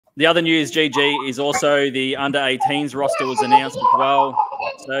The other news, GG, is also the under-18s roster was announced as well.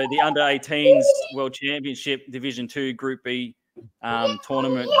 So the under-18s World Championship Division 2 Group B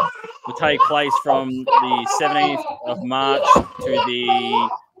tournament will take place from the 17th of March to the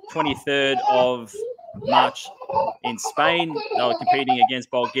 23rd of March in Spain. They were competing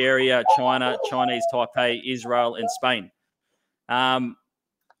against Bulgaria, China, Chinese Taipei, Israel, and Spain.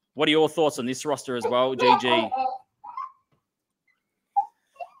 What are your thoughts on this roster as well, GG?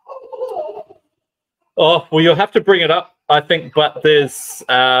 Oh, well, you'll have to bring it up, I think. But there's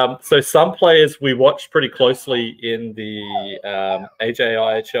so some players we watched pretty closely in the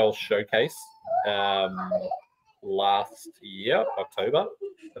IIHF showcase last year, October,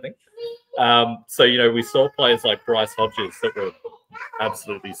 I think. So, you know, we saw players like Bryce Hodges that were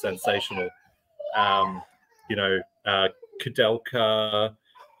absolutely sensational. You know, Kudelka.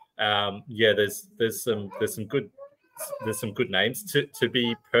 Yeah, there's some good names. To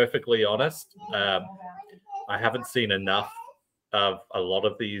be perfectly honest, I haven't seen enough of a lot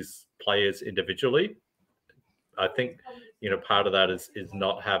of these players individually. I think, you know, part of that is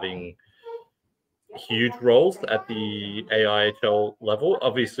not having huge roles at the AIHL level.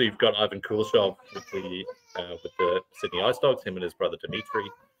 Obviously, you've got Ivan Kuleshov with the Sydney Ice Dogs, him and his brother Dimitri.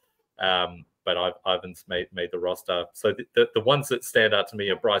 But Ivan's made the roster. So the ones that stand out to me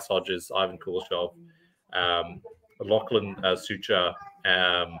are Bryce Hodges, Ivan Kuleshov, Lachlan Sucha,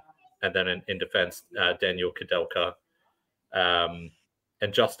 and then in defense, Daniel Kudelka,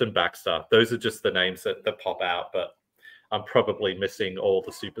 and Justin Baxter. Those are just the names that pop out, but I'm probably missing all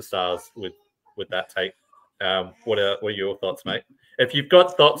the superstars with that take. What are your thoughts, mate? If you've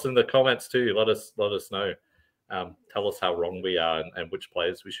got thoughts in the comments too, let us know. Tell us how wrong we are and which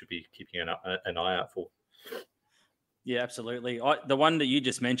players we should be keeping an eye out for. Yeah, absolutely. The one that you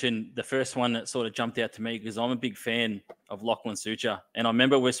just mentioned, the first one that sort of jumped out to me, because I'm a big fan of Lachlan Sucha. And I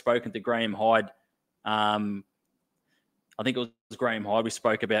remember we've spoken to Graham Hyde. I think it was Graham Hyde we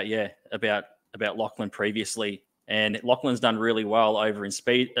spoke about, about Lachlan previously. And Lachlan's done really well over in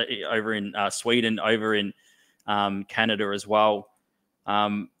Sweden, over in Canada as well.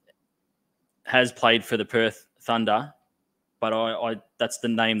 Has played for the Perth Thunder, but I that's the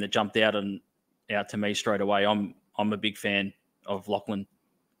name that jumped out to me straight away. I'm a big fan of Lachlan.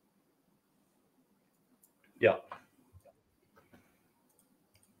 Yeah.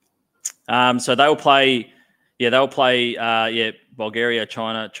 So they'll play Bulgaria,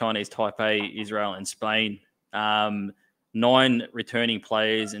 China, Chinese Taipei, Israel, and Spain. 9 returning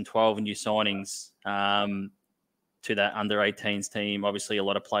players and 12 new signings to that under-18s team. Obviously, a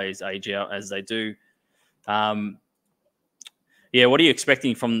lot of players age out as they do. What are you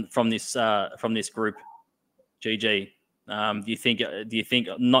expecting from this group, GG? Do you think,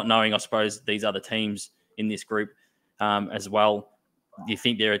 not knowing, I suppose, these other teams in this group as well, do you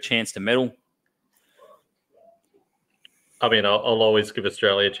think they're a chance to medal? I mean, I'll always give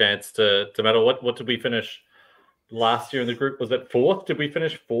Australia a chance to medal. What did we finish last year in the group? Was it 4th? Did we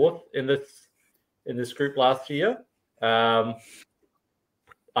finish 4th in this group last year? I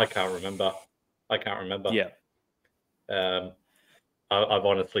can't remember. Yeah. I've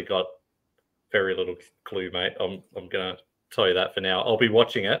honestly got very little clue, mate. I'm gonna tell you that for now. I'll be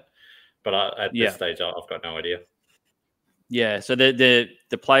watching it, but at this stage, I've got no idea. Yeah. So the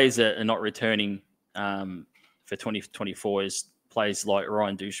players that are not returning for 2024 is players like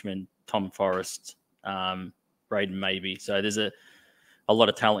Ryan Dushman, Tom Forrest, Braden Maybe. So there's a lot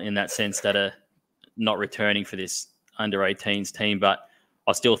of talent in that sense that are not returning for this under-18s team, but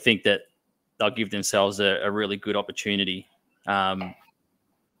I still think that they'll give themselves a really good opportunity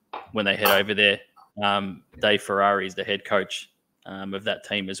when they head over there. Dave Ferrari is the head coach of that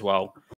team as well.